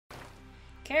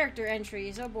Character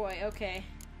entries. Oh boy, okay.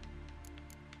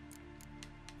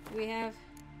 We have...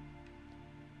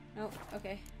 Oh,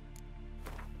 okay.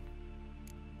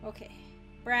 Okay.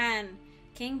 Bran.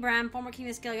 King Bran, former king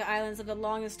of the Skellige Islands, lived a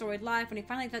long and storied life. When he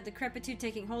finally felt decrepitude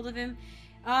taking hold of him,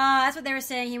 that's what they were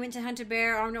saying. He went to hunt a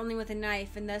bear armed only with a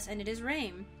knife, and thus ended his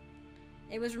reign.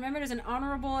 It was remembered as an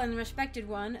honorable and respected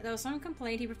one, though some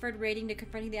complained he preferred raiding to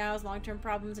confronting the Isle's long-term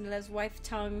problems and to let his wife's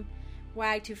tongue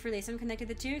wag too freely. Some connected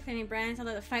the two, claiming Bran held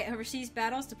out the fight overseas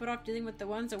battles to put off dealing with the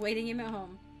ones awaiting him at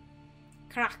home.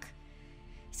 Crack.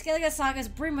 Skellige sagas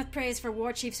brim with praise for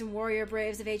war chiefs and warrior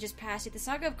braves of ages past, yet the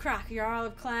saga of Crack, Jarl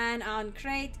of Clan an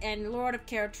Crate and Lord of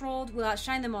Caer Trold, will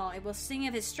outshine them all. It will sing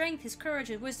of his strength, his courage,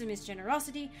 his wisdom, his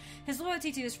generosity, his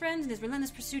loyalty to his friends, and his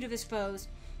relentless pursuit of his foes.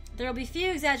 There will be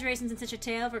few exaggerations in such a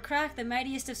tale, for Crack, the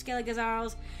mightiest of Skellige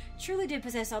Jarls, truly did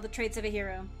possess all the traits of a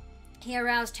hero. He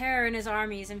aroused terror in his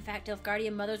armies. In fact,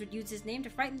 Nilfgaardian mothers would use his name to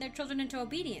frighten their children into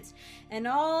obedience. And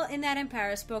all in that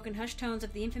empire spoke in hushed tones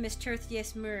of the infamous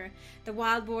Turthius Mur, the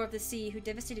wild boar of the sea, who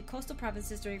devastated coastal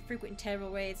provinces during frequent and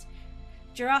terrible raids.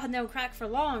 Jarl had known Crack for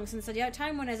long, since the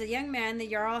time when, as a young man, the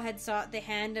Jarl had sought the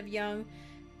hand of young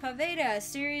Paveda,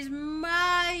 Ciri's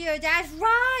Maya. That's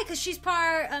right, because she's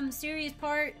part, Ciri's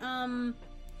part,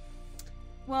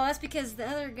 well, that's because the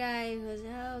other guy was,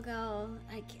 oh god,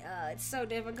 it's so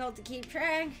difficult to keep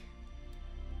track.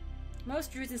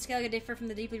 Most druids in Skellige differ from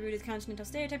the deeply rooted continental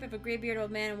stereotype of a grey-bearded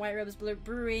old man in white robes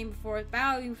brewing before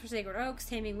bowing for sacred oaks,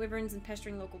 taming wyverns, and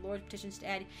pestering local lords petitions to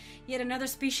add yet another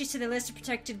species to the list of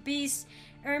protected beasts.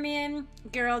 Ermion,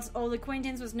 Geralt's old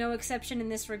acquaintance, was no exception in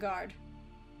this regard.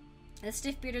 The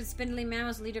stiff-bearded, spindly man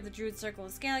was the leader of the druid circle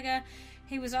in Skellige.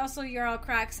 He was also Jarl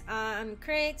Crack's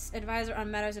Crate's advisor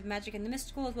on matters of magic and the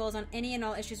mystical, as well as on any and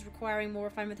all issues requiring more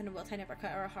refinement than a well-timed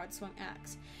uppercut or a hard-swung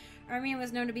axe. Ermion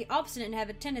was known to be obstinate and have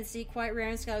a tendency, quite rare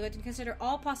in Skellige, to consider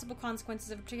all possible consequences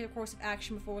of a particular course of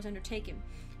action before it was undertaken.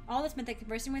 All this meant that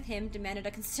conversing with him demanded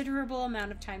a considerable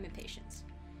amount of time and patience.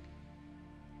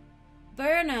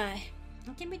 Birna.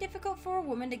 It can be difficult for a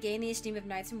woman to gain the esteem of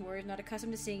knights and warriors not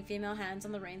accustomed to seeing female hands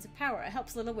on the reins of power. It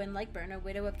helps little when, like Birna,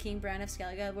 widow of King Bran of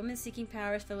Skellige, a woman seeking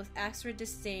power is filled with acrid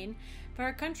disdain for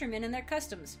her countrymen and their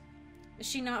customs. Is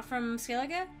she not from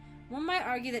Skellige? One might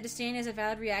argue that disdain is a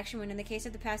valid reaction when, in the case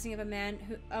of the passing of a man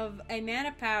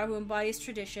of power who embodies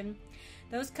tradition,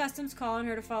 those customs call on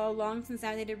her to follow long since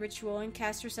outdated ritual and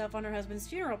cast herself on her husband's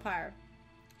funeral pyre.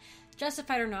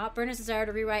 Justified or not, Birna's desire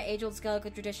to rewrite age-old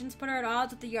Skellige traditions put her at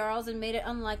odds with the Jarls and made it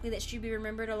unlikely that she'd be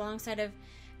remembered alongside of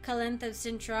Calenthe of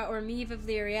Sintra or Meve of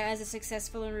Lyria as a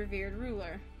successful and revered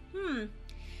ruler.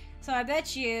 So I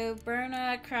bet you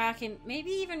Birna, Crack, and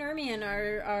maybe even Ermion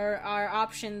are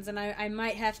options, and I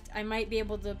might be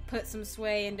able to put some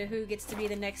sway into who gets to be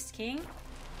the next king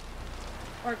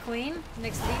or queen,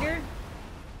 next leader.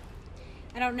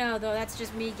 I don't know though. That's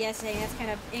just me guessing. That's kind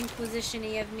of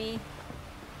Inquisition-y of me.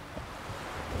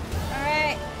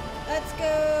 Alright, let's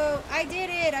go. I did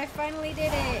it. I finally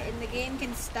did it. And the game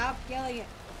can stop yelling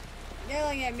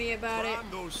at me about it.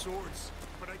 Those swords,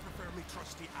 but I prefer me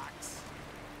trusty axe.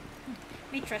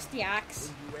 Me trusty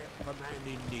axe. Will you help a man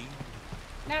in need?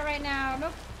 Not right now.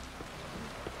 Nope.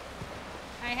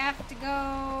 I have to go.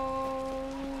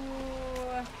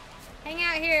 Hang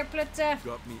out here, Plutza.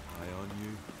 Got me eye on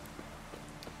you.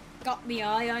 Got me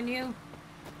eye on you.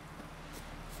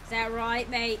 Is that right,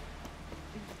 mate?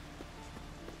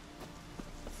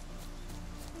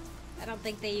 I don't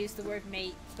think they use the word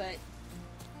mate, but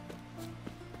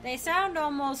they sound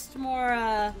almost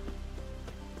more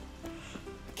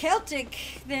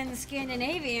Celtic than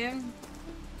Scandinavian.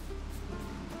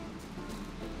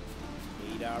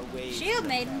 Made our way. Shield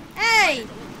Maiden. Hey!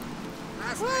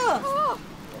 Whoa!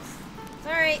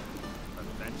 Sorry.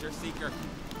 Adventure seeker.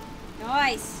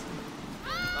 Nice.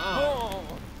 Oh.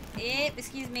 Yep,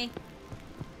 excuse me.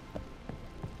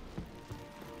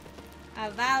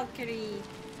 A Valkyrie.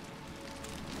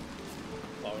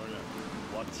 Foreigner,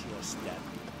 watch your step.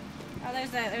 Oh,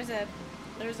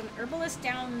 there's an herbalist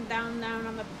down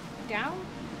on the down.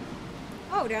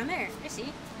 Oh, down there. I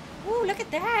see. Ooh, look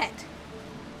at that.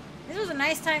 This was a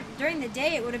nice time during the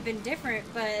day. It would have been different,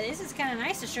 but this is kind of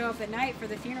nice to show up at night for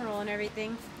the funeral and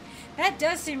everything. That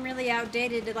does seem really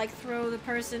outdated to like throw the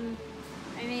person.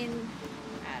 I mean,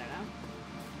 I don't know.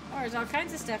 Oh, there's all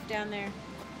kinds of stuff down there.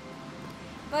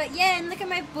 But yeah, and look at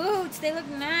my boots. They look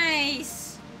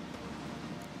nice.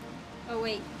 Oh,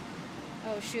 wait.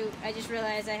 Oh, shoot. I just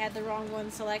realized I had the wrong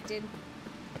one selected.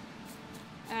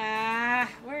 Where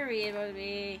are we supposed to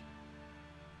be?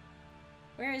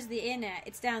 Where is the inn at?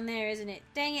 It's down there, isn't it?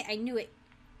 Dang it, I knew it.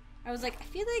 I was like, I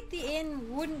feel like the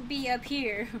inn wouldn't be up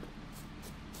here.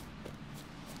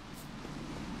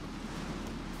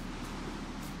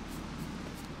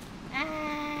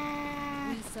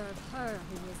 serve her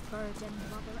who is virgin,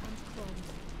 mother, and crone.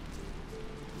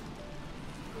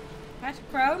 What?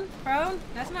 Crone? Crone?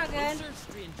 That's not good. Closer,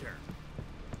 stranger.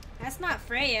 That's not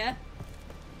Freya.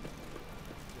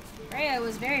 Freya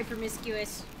was very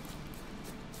promiscuous.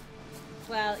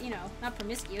 Well, you know, not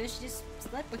promiscuous. She just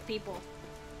slept with people.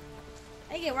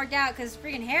 I think it worked out because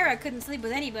freaking Hera couldn't sleep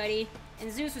with anybody,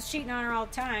 and Zeus was cheating on her all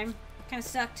the time. Kind of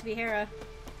sucked to be Hera.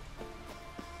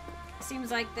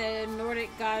 Seems like the Nordic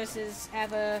goddesses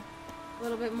have a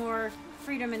little bit more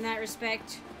freedom in that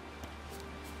respect.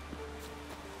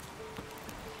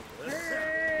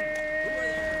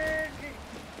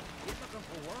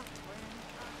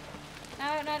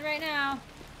 No, not right now.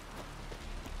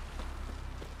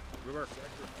 River,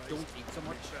 don't eat so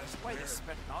much. Why they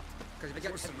spit not? Because if you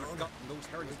get gut and those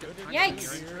herrings get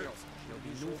Yikes. there'll be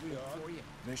no food for you.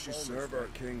 May she serve our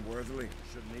king worthily.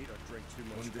 Shouldn't eat or drink too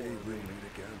much. One day we'll meet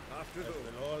again. After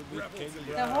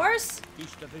the The horse?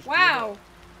 Wow.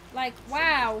 Like,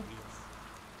 wow.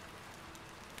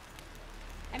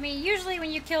 I mean, usually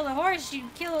when you kill the horse, you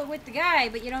kill it with the guy,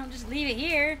 but you don't just leave it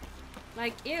here.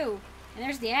 Like, ew. And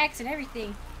there's the axe and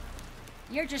everything.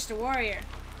 You're just a warrior.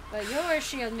 But you're a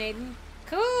shield maiden.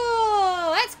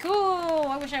 Cool! That's cool!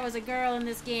 I wish I was a girl in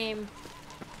this game.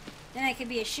 Then I could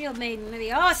be a shield maiden. That'd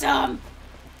be awesome!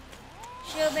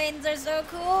 Shield maidens are so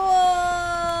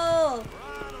cool!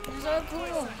 They're so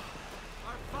cool.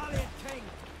 Our valiant king.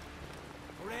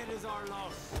 Red is our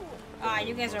loss. Ah,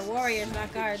 you guys are warriors,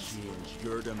 not guards. Change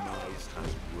your demise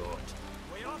has wrought.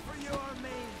 We offer you our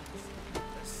manes,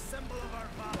 the symbol of our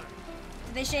valor.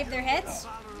 Did they shave their heads?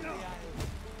 Valor of the isles.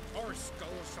 Our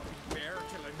skulls shall be bare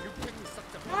till a new king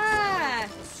such a Ah!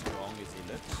 as strong as he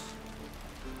lives.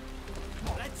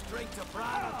 Let's drink to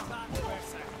Bran of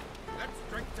Clanberser. Let's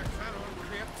drink to Canon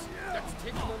Crepes. Let's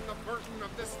take on the burden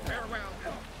of this farewell.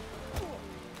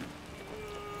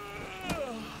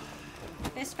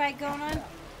 Fist fight going on?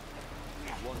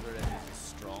 Wonder if he's as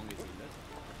strong as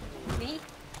he lives. Me?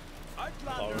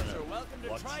 Outlanders are welcome to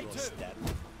try too.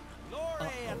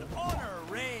 Glory and honor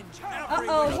range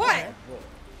Uh-oh, everywhere. what?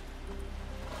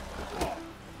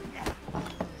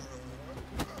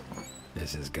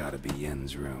 This has got to be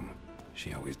Yen's room.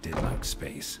 She always did like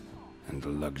space and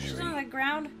luxury. She's on the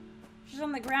ground? She's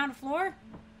on the ground floor?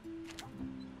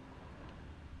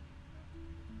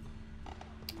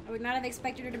 I would not have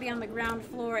expected her to be on the ground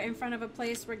floor in front of a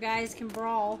place where guys can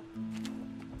brawl.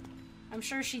 I'm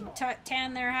sure she'd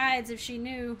tan their hides if she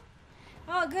knew.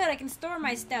 Oh, good, I can store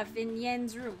my stuff in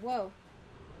Yen's room. Whoa.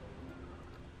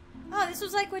 Oh, this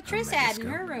was like what Triss had in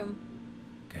her room.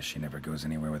 Guess she never goes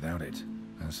anywhere without it.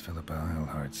 As Philippa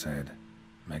Eilhart said,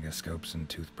 megascopes and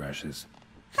toothbrushes.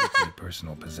 Deeply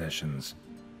personal possessions.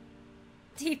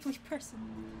 Deeply personal.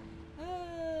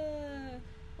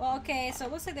 Well, okay, so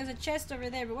it looks like there's a chest over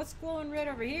there, but what's glowing red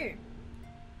over here?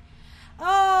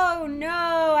 Oh,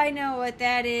 no, I know what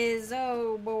that is.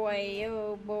 Oh, boy,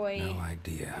 oh, boy. No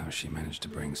idea how she managed to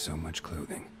bring so much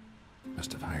clothing.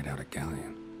 Must have hired out a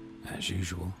galleon. As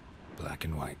usual, black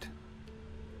and white.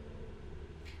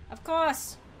 Of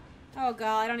course. Oh,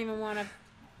 God, I don't even want to...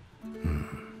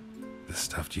 The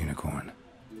stuffed unicorn.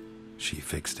 She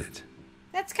fixed it.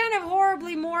 That's kind of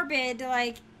horribly morbid to,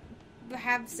 like,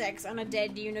 have sex on a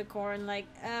dead unicorn. Like,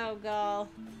 oh, God.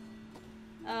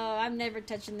 Oh, I'm never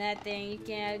touching that thing. You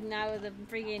can't, not with a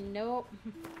freaking, nope.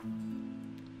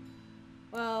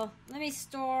 Well, let me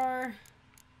store...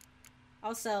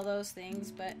 I'll sell those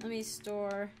things, but let me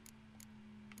store...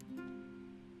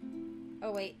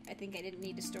 Oh, wait, I think I didn't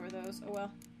need to store those. Oh,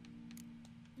 well.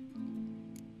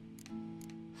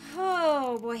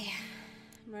 Oh, boy.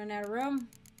 I'm running out of room.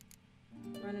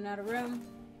 Running out of room.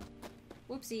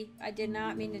 Whoopsie, I did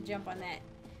not mean to jump on that.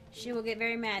 She will get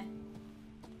very mad.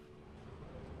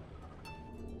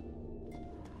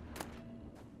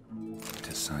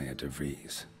 Tisaya de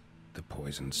Vries, the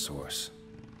poisoned source.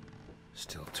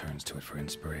 Still turns to it for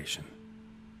inspiration.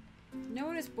 No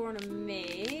one is born a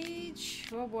mage.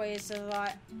 Oh boy, it's a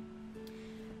lot.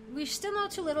 We still know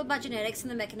too little about genetics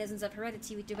and the mechanisms of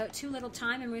heredity. We devote too little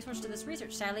time and resources to this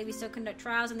research. Sadly, we still conduct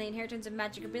trials on the inheritance of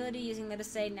magic ability using, let us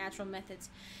say, natural methods.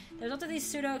 The result of these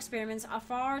pseudo-experiments are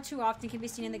far too often can be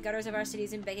seen in the gutters of our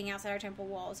cities and begging outside our temple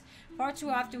walls. Far too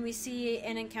often we see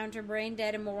and encounter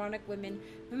brain-dead and moronic women,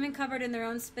 women covered in their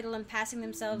own spittle and passing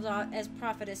themselves off as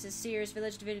prophetesses, seers,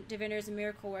 village diviners, and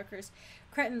miracle workers,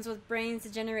 cretins with brains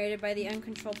degenerated by the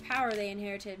uncontrolled power they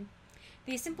inherited.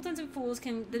 These simpletons and fools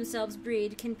can themselves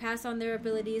breed, can pass on their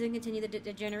abilities and continue the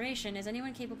degeneration. Is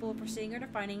anyone capable of foreseeing or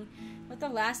defining what the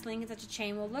last link in such a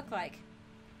chain will look like?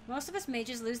 Most of us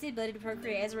mages lose the ability to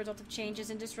procreate as a result of changes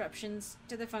and disruptions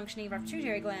to the functioning of our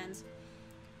pituitary glands.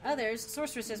 Others,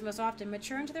 sorceresses most often,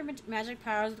 mature into their magic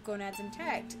powers with gonads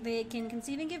intact. They can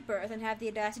conceive and give birth and have the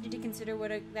audacity to consider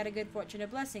that a good fortune a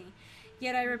blessing.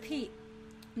 Yet I repeat,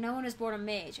 no one is born a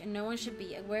mage, and no one should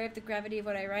be. Aware of the gravity of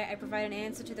what I write, I provide an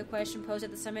answer to the question posed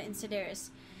at the summit in Sedaris.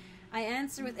 I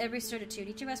answer with every certitude.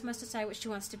 Each of us must decide what she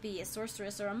wants to be, a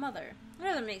sorceress or a mother. That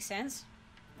doesn't make sense.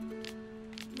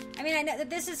 I mean, I know that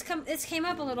this came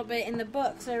up a little bit in the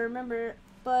books, I remember,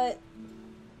 but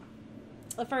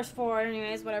the first 4,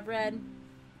 anyways, what I've read.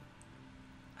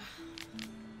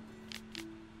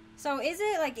 So is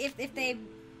it like if they,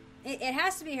 it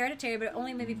has to be hereditary, but it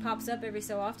only maybe pops up every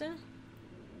so often?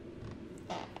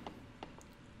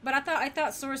 But I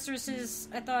thought sorceresses,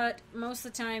 I thought most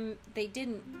of the time they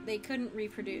couldn't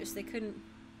reproduce, they couldn't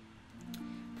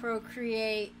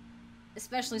procreate,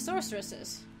 especially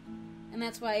sorceresses. And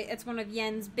that's why, it's one of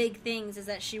Yen's big things, is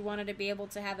that she wanted to be able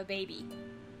to have a baby.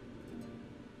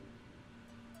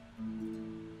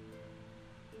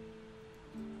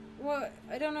 Well,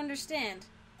 I don't understand.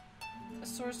 A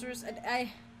sorceress,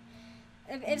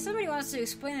 if somebody wants to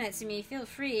explain that to me, feel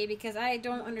free, because I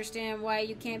don't understand why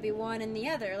you can't be one and the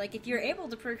other. Like, if you're able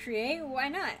to procreate, why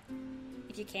not?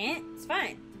 If you can't, it's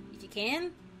fine. If you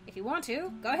can, if you want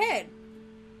to, go ahead.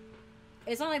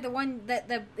 It's not like the one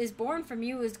that is born from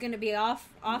you is going to be off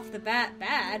the bat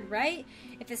bad, right?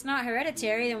 If it's not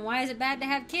hereditary, then why is it bad to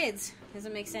have kids?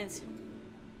 Doesn't make sense.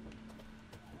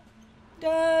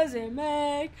 Doesn't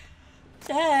make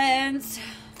sense.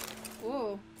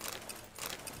 Whoa.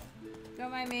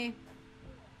 Don't mind me.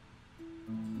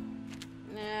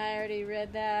 Nah, I already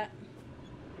read that.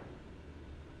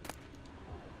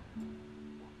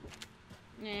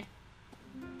 Nah.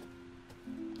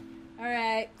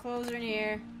 Alright, clothes are in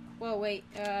here. Whoa, wait.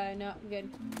 No, I'm good.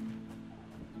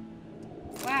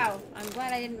 Wow, I'm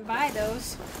glad I didn't buy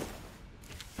those.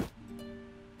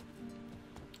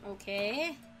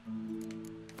 Okay.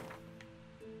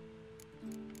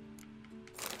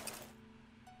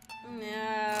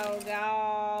 No,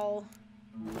 gal.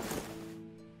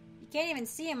 You can't even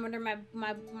see them under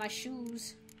my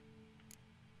shoes.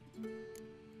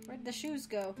 Where'd the shoes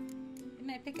go? Didn't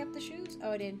I pick up the shoes?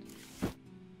 Oh, I did.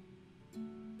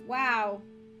 Wow.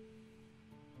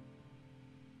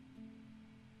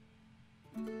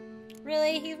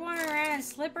 Really? He's wandering around in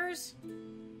slippers?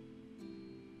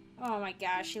 Oh my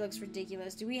gosh, he looks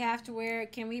ridiculous. Do we have to wear,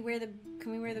 can we wear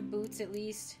the boots at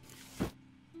least?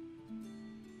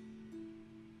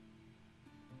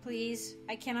 Please.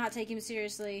 I cannot take him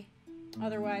seriously.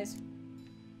 Otherwise.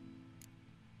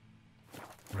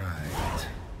 Right.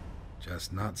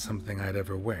 Just not something I'd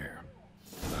ever wear.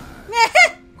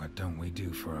 What don't we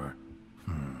do for her?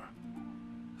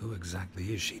 Who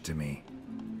exactly is she to me?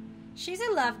 She's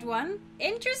a loved one.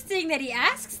 Interesting that he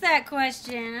asks that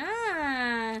question.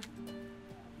 Ah.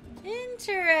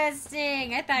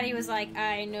 Interesting. I thought he was like,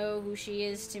 I know who she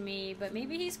is to me. But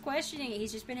maybe he's questioning it.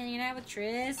 He's just been hanging out with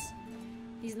Triss.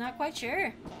 He's not quite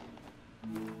sure.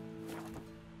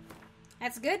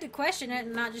 That's good to question it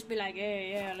and not just be like,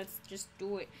 hey, yeah, let's just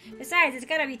do it. Besides, it's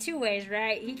gotta be 2 ways,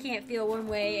 right? He can't feel one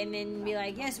way and then be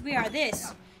like, yes, we are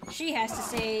this. She has to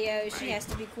say, she has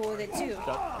to be cool with it too.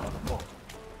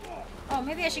 Oh,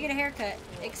 maybe I should get a haircut.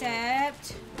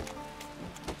 Except...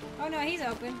 Oh no, he's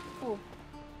open. Cool.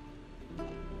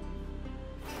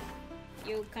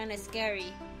 You kinda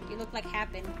scary. You look like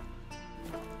Happen.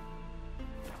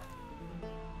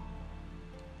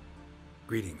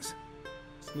 Greetings.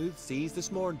 Smooth seas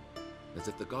this morning, as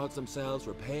if the gods themselves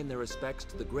were paying their respects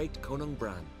to the great Conung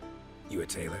Bran. You a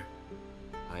tailor?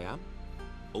 I am.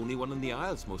 Only one in the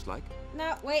Isles, most like.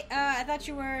 No, wait, I thought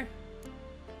you were...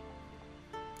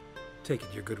 Take it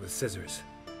you're good with scissors.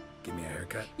 Give me a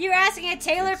haircut. You're asking a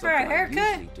tailor It's for a something I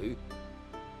haircut? usually do,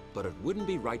 but it wouldn't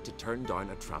be right to turn down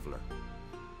a traveller.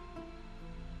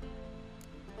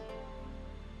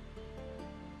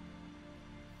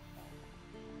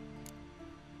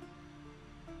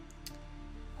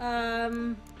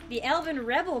 The Elven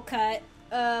Rebel cut.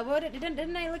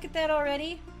 Didn't I look at that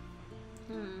already?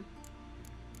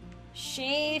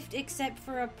 Shaved except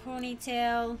for a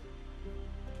ponytail.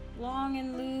 Long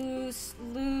and loose.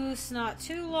 Loose, not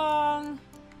too long.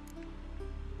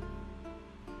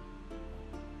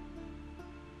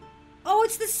 Oh,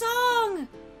 it's the song!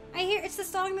 I hear it's the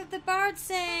song that the bard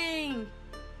sang.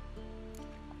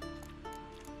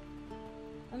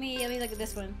 Let me look at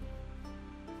this one.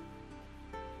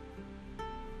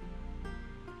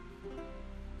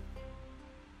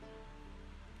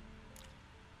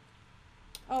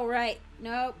 Oh, right.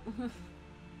 Nope.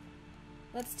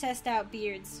 Let's test out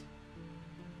beards.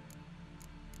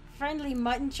 Friendly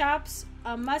mutton chops,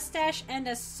 a mustache, and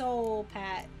a soul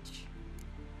patch.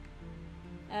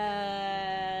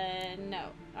 No.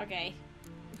 Okay.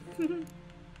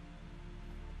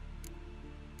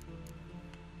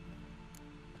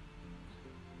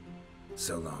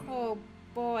 So long. Oh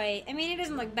boy. I mean, it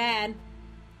doesn't look bad.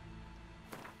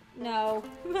 No.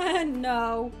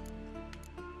 No.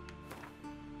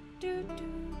 Do,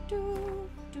 do, do,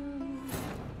 do.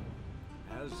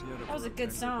 As That was a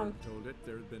good song. told it,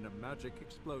 there had been a magic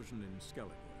explosion in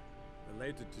Skellige.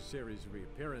 Related to Ciri's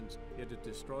reappearance, it had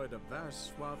destroyed a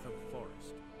vast swath of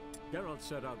forest. Geralt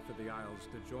set out for the Isles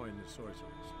to join the sorcerers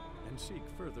and seek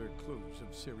further clues of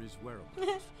Ciri's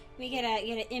whereabouts. We get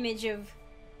an image of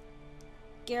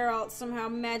Geralt somehow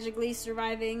magically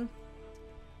surviving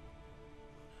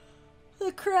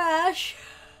the crash.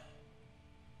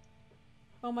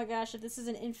 Oh my gosh, if this is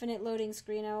an infinite loading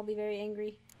screen, I will be very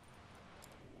angry.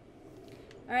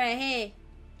 Alright, hey.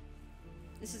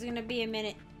 This is gonna be a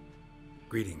minute.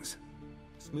 Greetings.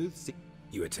 Smooth sea.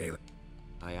 You a tailor?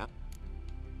 I am.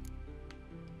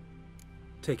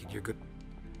 Take it you're good.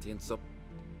 Tiens up.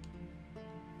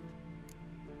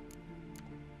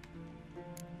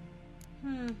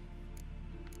 Let's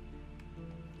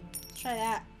try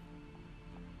that.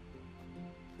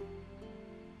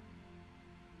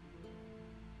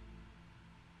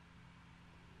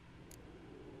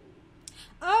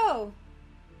 Oh!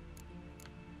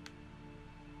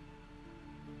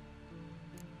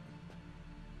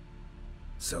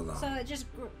 So long. So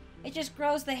it just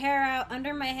grows the hair out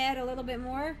under my head a little bit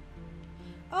more.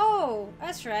 Oh,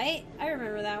 that's right. I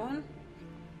remember that one.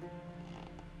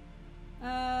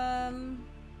 I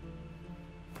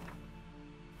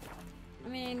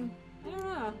mean, I don't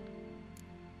know.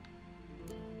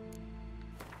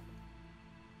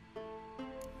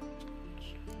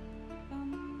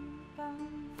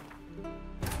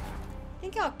 I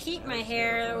think I'll keep my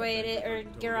hair the way it is, or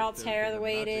Geralt's hair the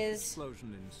way it is.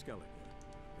 Explosion in Skellige.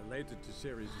 Related to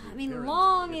Ciri's I mean, reappearance,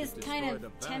 long it is had kind of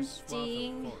destroyed a vast swath of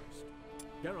tempting. forest.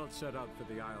 Geralt set out for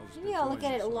the Isles Maybe to I'll join look at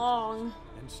the it sorcerers long.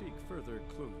 and seek further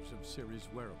clues of Ciri's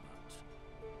whereabouts.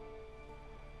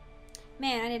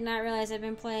 Man, I did not realize I've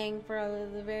been playing for a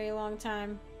very long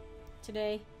time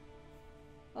today.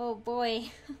 Oh boy.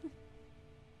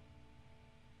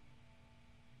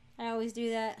 I always do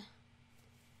that.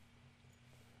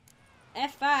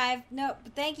 F5. Nope,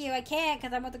 but thank you. I can't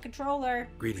because I'm with the controller.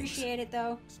 Greetings. Appreciate it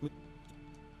though. Smooth.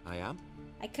 I am.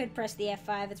 I could press the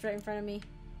F5. It's right in front of me.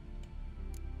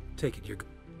 Take it you're good.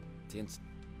 Tiens.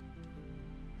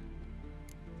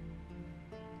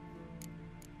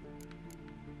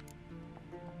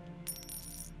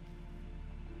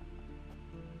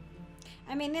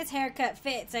 I mean, this haircut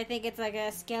fits. I think it's like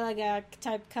a Skellige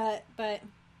type cut, but...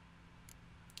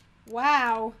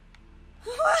 Wow.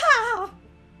 Wow!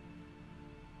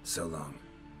 So long.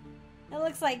 That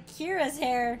looks like Kira's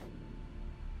hair.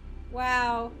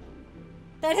 Wow.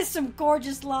 That is some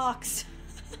gorgeous locks.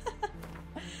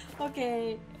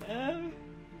 Okay.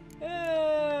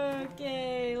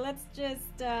 Okay, let's just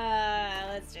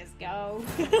go.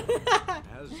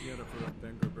 As Yennefer of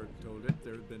Vengerberg told it,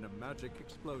 there had been a magic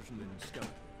explosion in Skellige.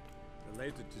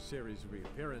 Related to Ciri's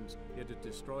reappearance, it had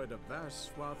destroyed a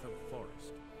vast swath of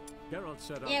forest. Geralt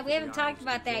set out Yeah, for we the haven't talked Isles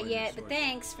about to that join yet, the but sorcerers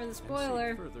thanks for the and seek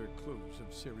spoiler. further clues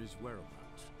of Ciri's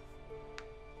whereabouts.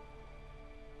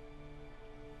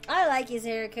 I like his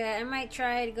haircut. I might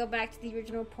try to go back to the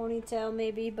original ponytail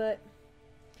maybe, but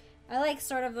I like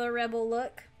sort of the rebel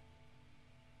look.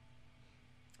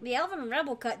 The elven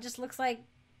rebel cut just looks like,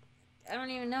 I don't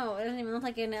even know. It doesn't even look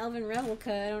like an elven rebel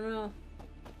cut. I don't know.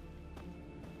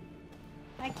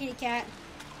 Hi, kitty cat.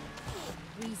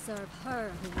 We serve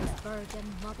her who is virgin,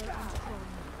 mother, and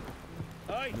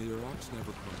queen. May your rocks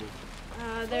never crumble.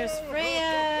 There's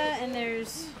Freya, and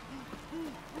there's...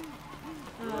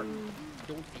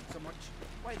 Don't eat so much.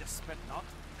 Why the spit not?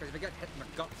 Because if you get hit in the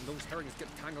gut and those herrings get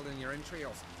tangled in your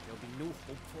entrails, there'll be no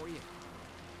hope for you.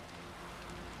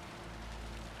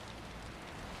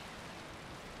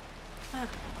 Huh.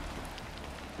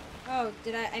 Oh,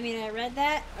 did I read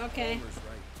that? Okay. Homer's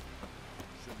right.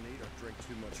 Shouldn't eat or drink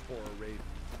too much horror raid.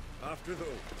 After the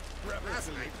Last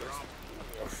night, Rob.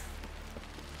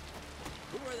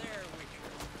 Who are there, Witcher?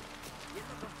 You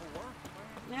looking for work?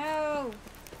 No!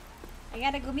 I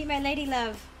gotta go meet my lady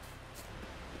love.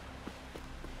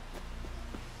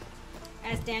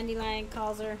 As Dandelion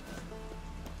calls her.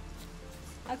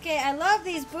 Okay, I love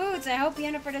these boots. I hope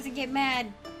Yennefer doesn't get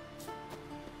mad.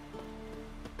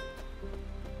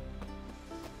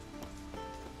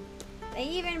 They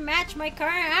even match my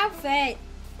current outfit.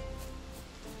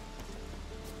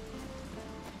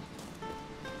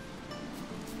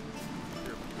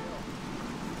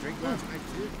 Drink last night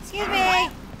too. Excuse me.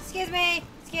 Excuse me.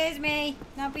 Excuse me.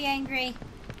 Don't be angry.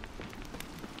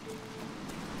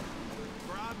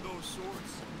 those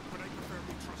swords, but I prefer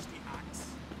my trusty axe.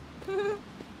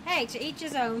 Hey, to each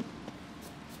his own.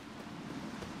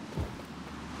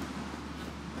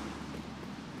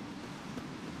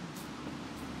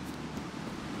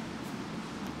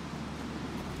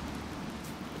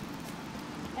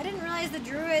 I didn't realize the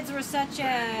druids were such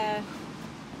a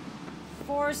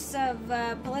force of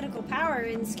political power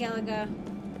in Skellige.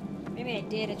 Maybe I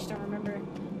did, I just don't remember.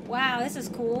 Wow, this is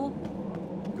cool.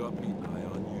 Got me eye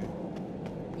on you.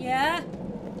 Yeah?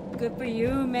 Good for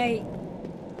you, mate.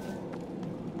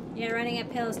 Yeah, running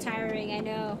uphill is tiring, I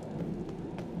know.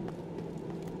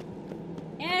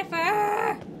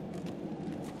 Jennifer!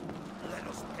 Let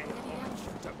us pay homage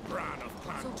to Bran of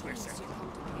Clan Twisted.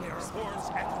 May our horns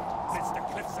echo amidst the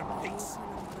cliffs of peace.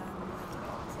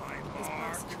 Fine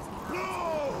mark. No!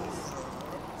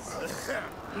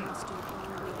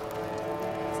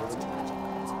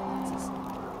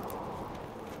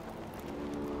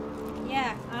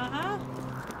 Yeah, uh-huh.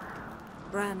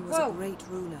 Bran was Whoa. a great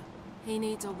ruler. He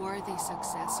needs a worthy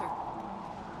successor.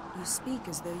 You speak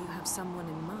as though you have someone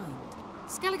in mind.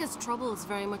 Skellige's troubles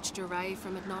very much derive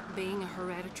from it not being a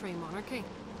hereditary monarchy.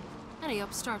 Any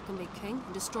upstart can be king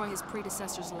and destroy his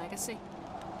predecessor's legacy.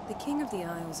 The King of the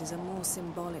Isles is a more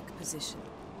symbolic position.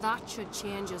 That should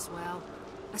change as well.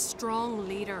 A strong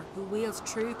leader who wields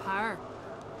true power.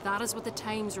 That is what the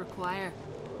times require.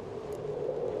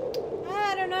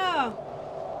 I don't know.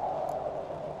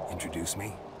 Introduce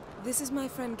me? This is my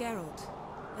friend Geralt,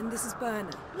 and this is Berna.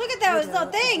 Look at those widow little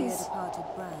of the dear things! departed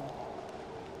Bran.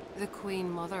 The Queen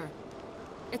Mother.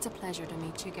 It's a pleasure to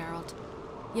meet you, Geralt.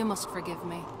 You must forgive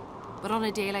me. But on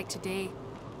a day like today,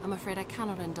 I'm afraid I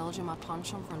cannot indulge in my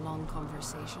penchant for long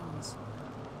conversations.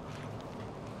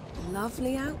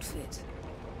 Lovely outfit.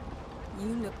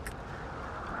 You look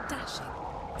dashing.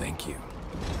 Thank you.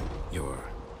 You're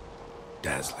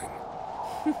dazzling.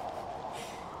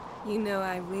 You know,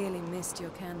 I really missed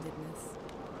your candidness.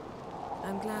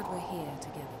 I'm glad we're here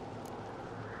together.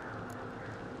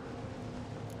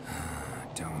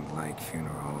 Don't like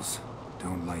funerals.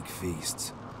 Don't like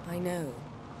feasts. I know.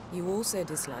 You also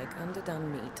dislike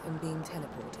underdone meat and being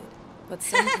teleported. But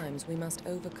sometimes we must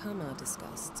overcome our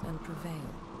disgusts and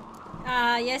prevail.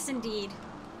 Yes indeed.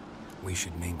 We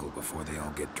should mingle before they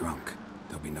all get drunk.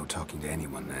 There'll be no talking to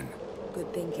anyone then.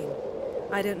 Good thinking.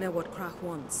 I don't know what Krach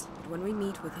wants, but when we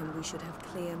meet with him, we should have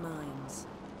clear minds.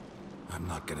 I'm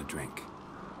not gonna drink.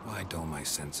 Why dull my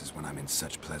senses when I'm in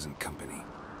such pleasant company?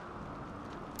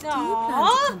 Do you plan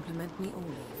to compliment me all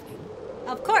evening?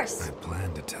 Of course. I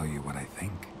plan to tell you what I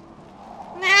think.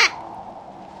 Nah.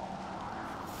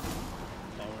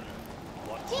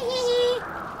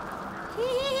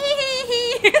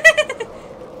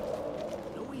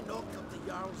 No, we knocked up the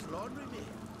Jarl's laundry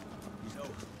maid. So,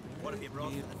 what have you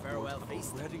brought for the farewell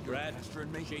feast? Ready, bread,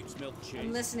 and me. Sheep's milk cheese.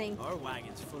 I'm listening. Our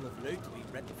wagon's full of loot to be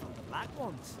written from the black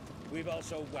ones. We've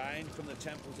also wine from the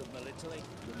temples of Melitele,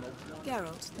 remote ones.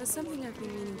 Geralt, there's something I've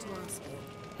been meaning to ask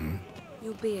you.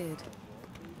 Your beard.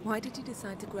 Why did you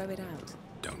decide to grow it out?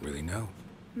 Don't really know.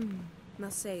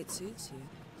 Must say it suits you.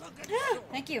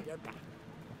 Thank you.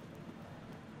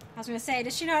 I was gonna say,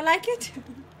 does she not like it?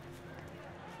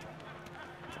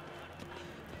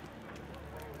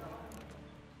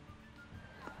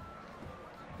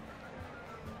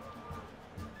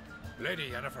 Lady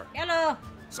Yennefer. Hello.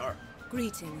 Sir,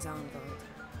 Greetings, Arnvald.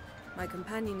 My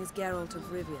companion is Geralt of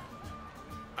Rivia.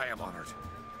 I am honored.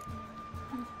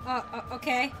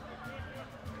 Okay.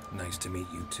 Nice to meet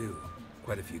you too.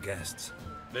 Quite a few guests.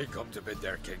 They come to bid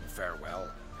their king farewell.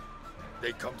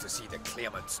 They come to see the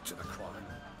claimants to the crown.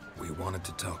 We wanted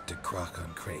to talk to Krach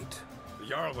on Crate. The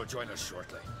Jarl will join us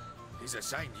shortly. He's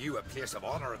assigned you a place of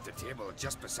honor at the table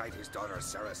just beside his daughter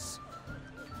Ceres.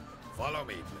 Follow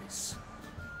me, please.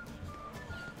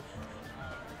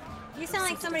 You sound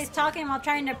like somebody's talking while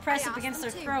trying to press up against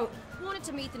their throat. Wanted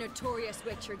to meet the notorious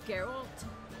witcher Geralt.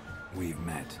 We've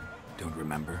met. Don't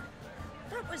remember?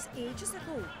 That was ages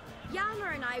ago.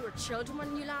 Yalmer and I were children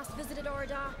when you last visited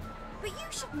Orda. But you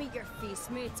should meet your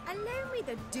feast mates. Allow me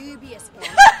the dubious one.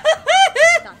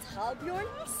 That's Halbjorn,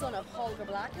 son of Holger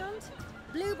Blackhand.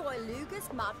 Blue Boy Lugas,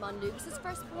 Madman Lugas'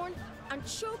 firstborn. And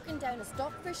choking down a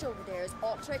stockfish over there is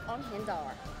Otric on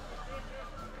Hindar.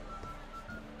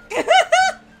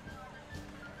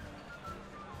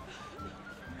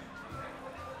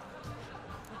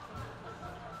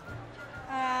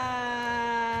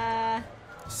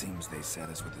 Seems they set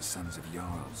us with the sons of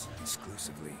Jarls,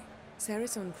 exclusively.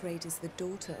 Ceres on Crate is the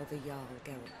daughter of a Jarl,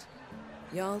 Geralt.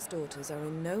 Jarl's daughters are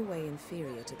in no way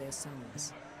inferior to their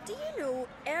sons. Do you know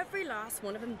every last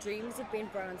one of them dreams of being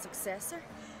Bran's successor?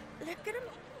 Look at him.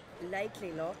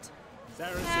 Likely lot.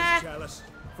 Ceres is jealous,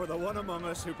 for the one among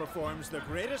us who performs the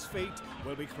greatest feat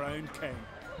will be crowned king.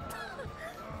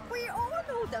 We all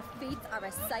know the feats are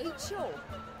a sideshow.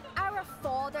 Our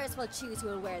fathers will choose who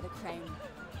will wear the crown.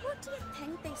 What do you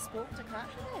think they spoke to Cat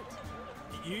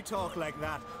about? You talk like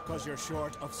that because you're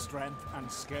short of strength and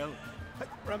skill.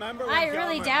 Remember when I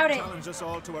really Galmer doubt it. challenged us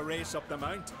all to a race up the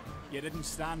mount? You didn't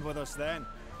stand with us then.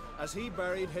 As he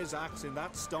buried his axe in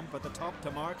that stump at the top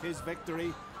to mark his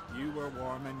victory, you were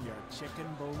warming your chicken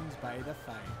bones by the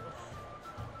fire.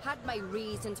 Had my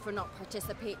reasons for not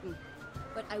participating,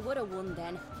 but I would have won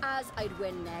then, as I'd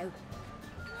win now.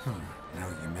 Now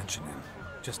that you mention him,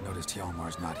 just noticed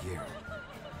Hjalmar's not here.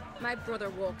 My brother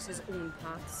walks his own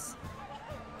paths.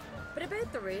 But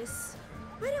about the race,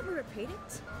 why don't we repeat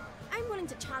it? I'm willing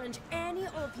to challenge any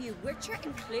of you, Witcher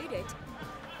included.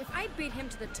 If I beat him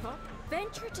to the top,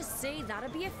 venture to say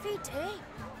that'd be a feat, eh?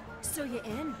 So you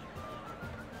in?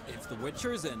 If the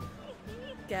Witcher's in.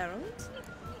 Geralt?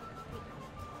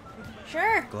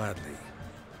 Sure. Gladly.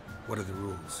 What are the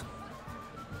rules?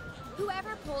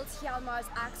 Whoever pulls Hjalmar's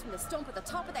axe from the stump at the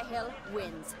top of the hill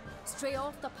wins. Stray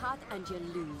off the path and you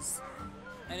lose.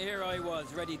 And here I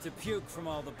was, ready to puke from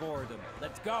all the boredom.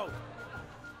 Let's go!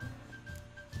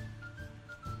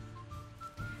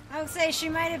 I would say she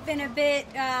might have been a bit,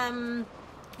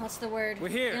 what's the word? We're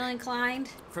here. Ill-inclined.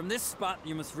 From this spot,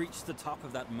 you must reach the top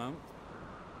of that mount.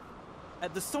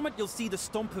 At the summit, you'll see the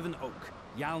stump of an oak.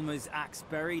 Hjalmar's axe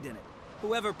buried in it.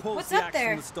 Whoever pulls What's the up axe there?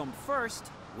 from the stump first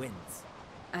wins.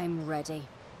 I'm ready.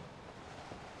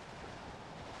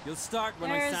 You'll start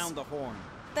when I sound the horn.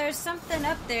 There's something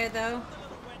up there, though.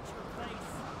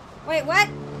 Wait, what?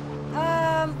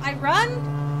 I run?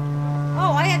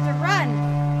 Oh, I have to run.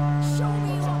 Show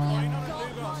me what you got,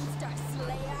 monster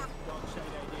slayer.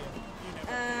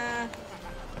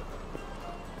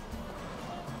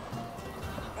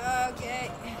 Okay.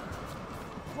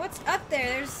 What's up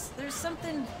there? There's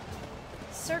something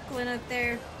circling up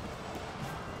there.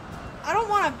 I don't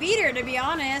want to beat her, to be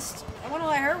honest. I want to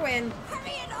let her win.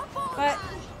 Hurry it up,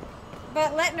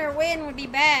 But letting her win would be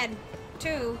bad,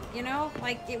 too, you know?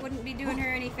 Like, it wouldn't be doing her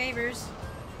any favors.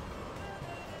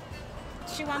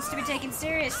 She wants to be taken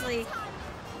seriously.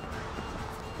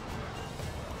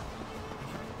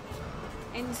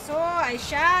 And so I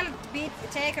shall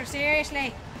take her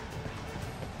seriously.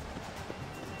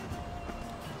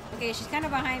 Okay, she's kind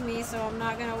of behind me, so I'm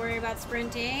not gonna worry about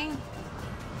sprinting.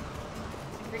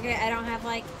 I forget I don't have,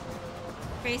 like,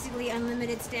 basically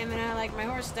unlimited stamina like my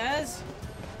horse does.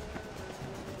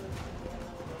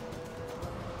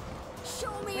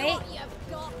 Show me Wait. what you've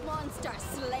got, monster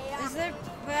slayer. Is there...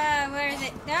 where is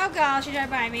it? Oh god, she's right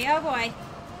behind me. Oh boy.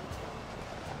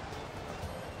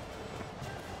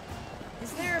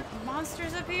 Is there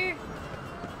monsters up here?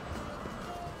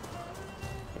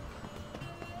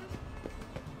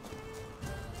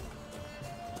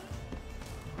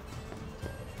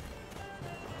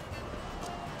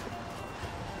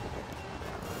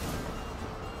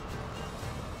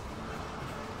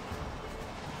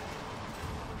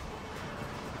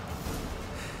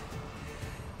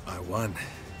 I won,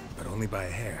 but only by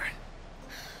a hair.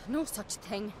 No such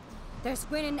thing. There's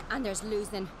winning and there's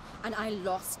losing, and I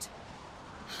lost.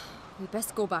 We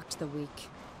best go back to the week.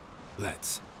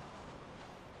 Let's.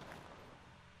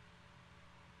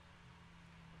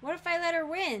 What if I let her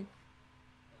win?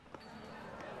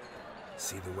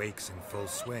 See the wakes in full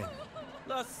swing.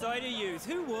 Lost sight of yous.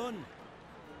 Who won?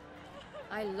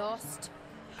 I lost.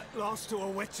 Lost to a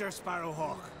Witcher,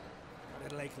 Sparrowhawk. But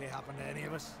it'll likely happen to any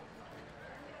of us.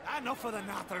 Enough of the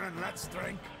natter and let's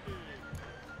drink.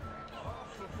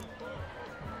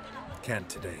 Can't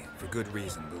today, for good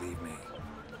reason, believe me.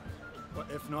 But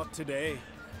if not today,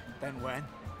 then when?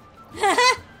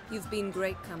 You've been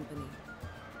great company.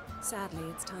 Sadly,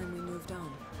 it's time we moved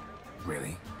on.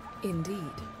 Really?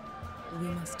 Indeed. We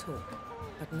must talk,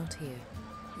 but not here.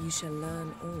 You shall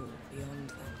learn all beyond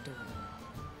that door.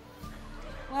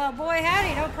 Well, boy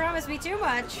howdy, don't promise me too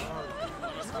much.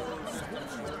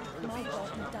 My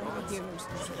God, died of heroes.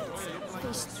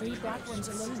 There's 3 black ones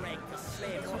alone.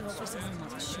 Cut off his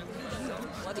arms.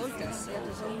 Voltus at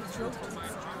his own throat.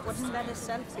 Wouldn't let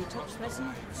herself be took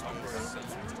prisoner. The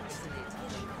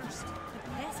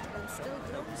pestilence still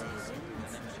grows in his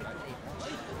wounds.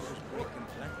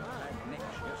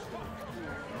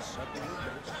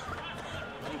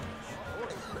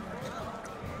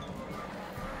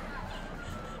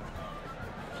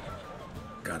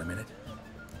 Got a minute?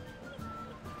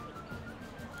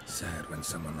 Sad when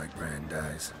someone like Bran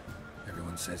dies.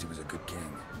 Everyone says he was a good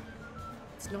king.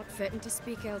 It's not fitting to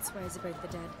speak elsewise about the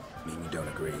dead. Mean you don't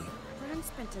agree? Bran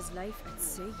spent his life at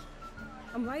sea.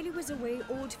 And while he was away,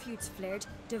 old feuds flared,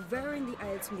 devouring the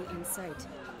Isles from the inside.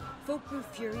 Folk grew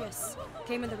furious,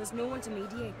 claiming there was no one to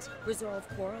mediate, resolve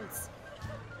quarrels.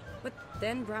 But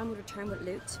then Bran would return with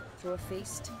loot, throw a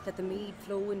feast, let the mead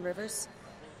flow in rivers,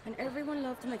 and everyone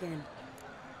loved him again.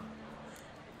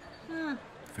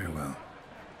 Farewell.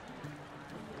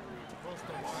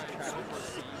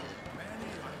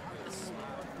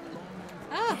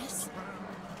 Oh!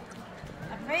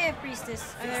 A Freya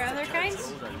priestess. Are there other kinds?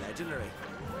 Those are legendary.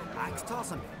 Axe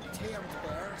tossing. Tamed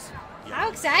bears. How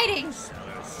exciting!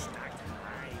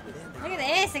 Look at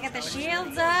this, they got the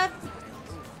shields up.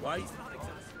 White.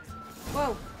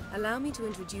 Whoa. Allow me to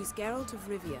introduce Geralt of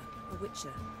Rivia, a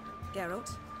witcher.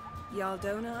 Geralt, Jarl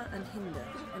Dona and Hinder,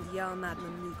 and Jarl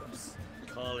Madman Lugos.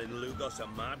 Calling Lugos a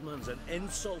madman's an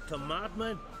insult to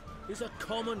madmen. He's a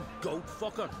common goat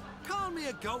fucker. Call me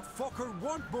a goat fucker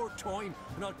one more time,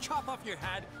 and I'll chop off your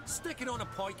head, stick it on a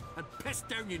pike, and piss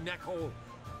down your neck hole.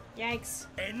 Yikes.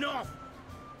 Enough!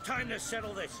 Time to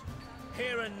settle this.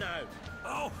 Here and now.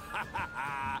 Oh, ha ha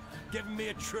ha! Giving me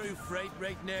a true fright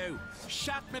right now.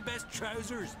 Shat my best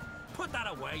trousers. Put that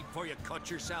away before you cut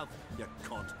yourself, you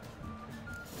cunt.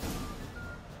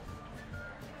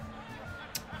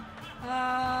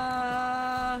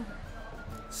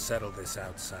 Settle this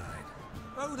outside.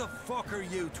 Who the fuck are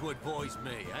you to advise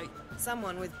me, eh?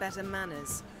 Someone with better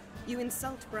manners. You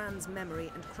insult Bran's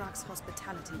memory and Crach's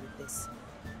hospitality with this.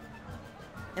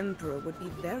 Emperor would be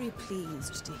very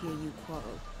pleased to hear you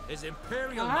quarrel. His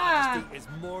Imperial Majesty is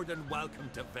more than welcome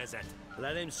to visit.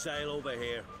 Let him sail over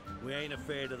here. We ain't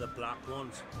afraid of the black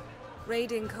ones.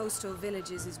 Raiding coastal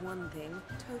villages is one thing.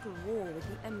 Total war with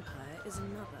the Empire is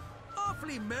another.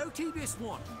 Awfully mouthy, this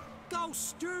one. Go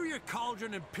stir your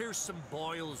cauldron and pierce some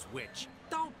boils, witch.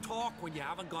 Don't talk when you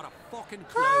haven't got a fucking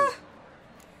clue.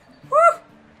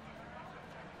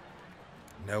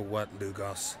 Know what,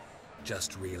 Lugos?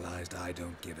 Just realized I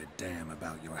don't give a damn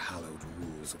about your hallowed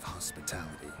rules of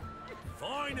hospitality.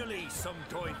 Finally, some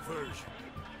diversion.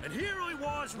 And here I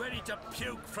was ready to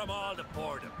puke from all the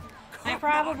boredom. I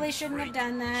probably shouldn't have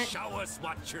done that. Show us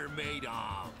what you're made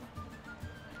of.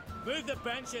 Move the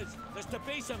benches. There's to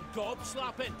be some gob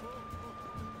slapping.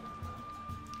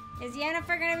 Is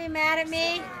Yennefer gonna be mad at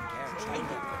me?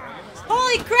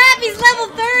 Holy crap, he's level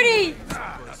 30!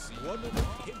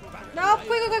 No,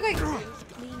 quick.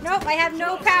 Nope, I have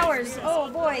no powers. Oh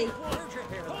boy.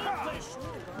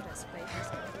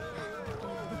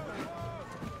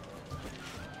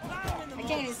 I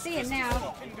can't even see him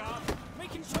now.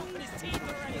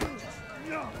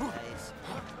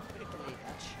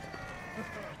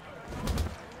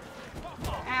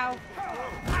 Ow.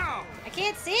 I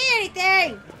can't see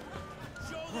anything!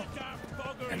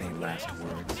 Any last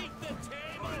words?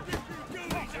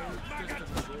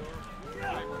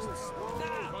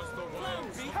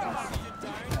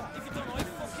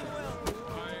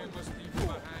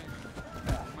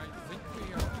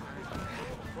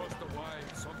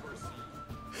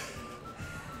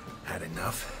 Had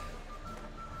enough?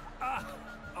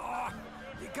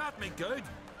 You got me good.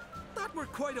 That were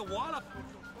quite a wallop.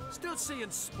 Still seeing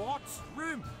spots,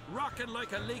 room rocking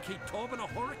like a leaky tub in a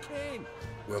hurricane.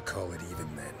 We'll call it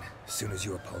even then, as soon as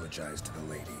you apologize to the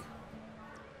lady.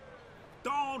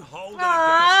 Don't hold it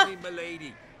against me,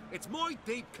 milady. It's my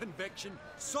deep conviction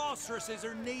sorceresses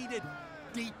are needed.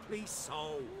 Deeply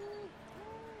so.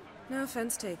 No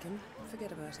offense taken.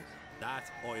 Forget about it. That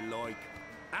I like.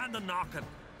 And the knocking.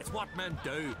 It's what men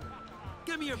do.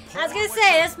 Give me your paw. I was gonna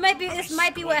say, this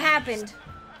might be what happened.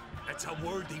 It's a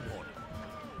worthy one.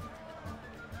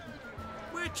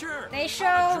 Witcher! They show...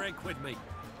 Have a drink with me.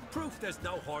 Proof there's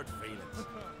no hard feelings.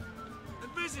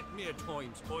 And visit me at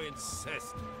times, I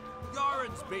insist.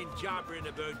 Yoren's been jabbering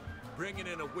about bringing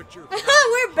in a Witcher.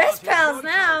 We're best pals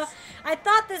now. I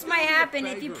thought this might happen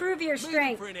if you prove your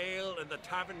strength. For an ale in the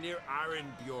tavern near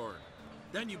Arenbjorn.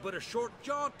 Then you put a short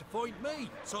jaunt to find me,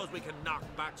 so as we can knock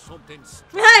back something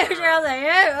strong.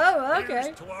 Oh, okay.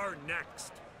 Here's to our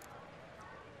next.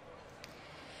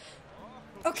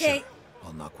 Okay. Sure.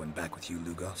 I'll knock one back with you,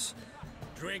 Lugos.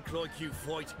 Drink like you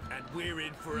fight, and we're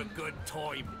in for a good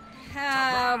time.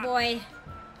 Oh boy.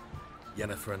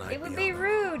 Yennefer and I. It would be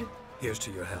rude. Here's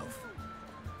to your health.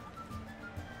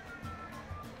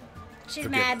 She's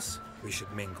Forgive mad. us. We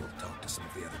should mingle, talk to some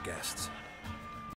of the other guests.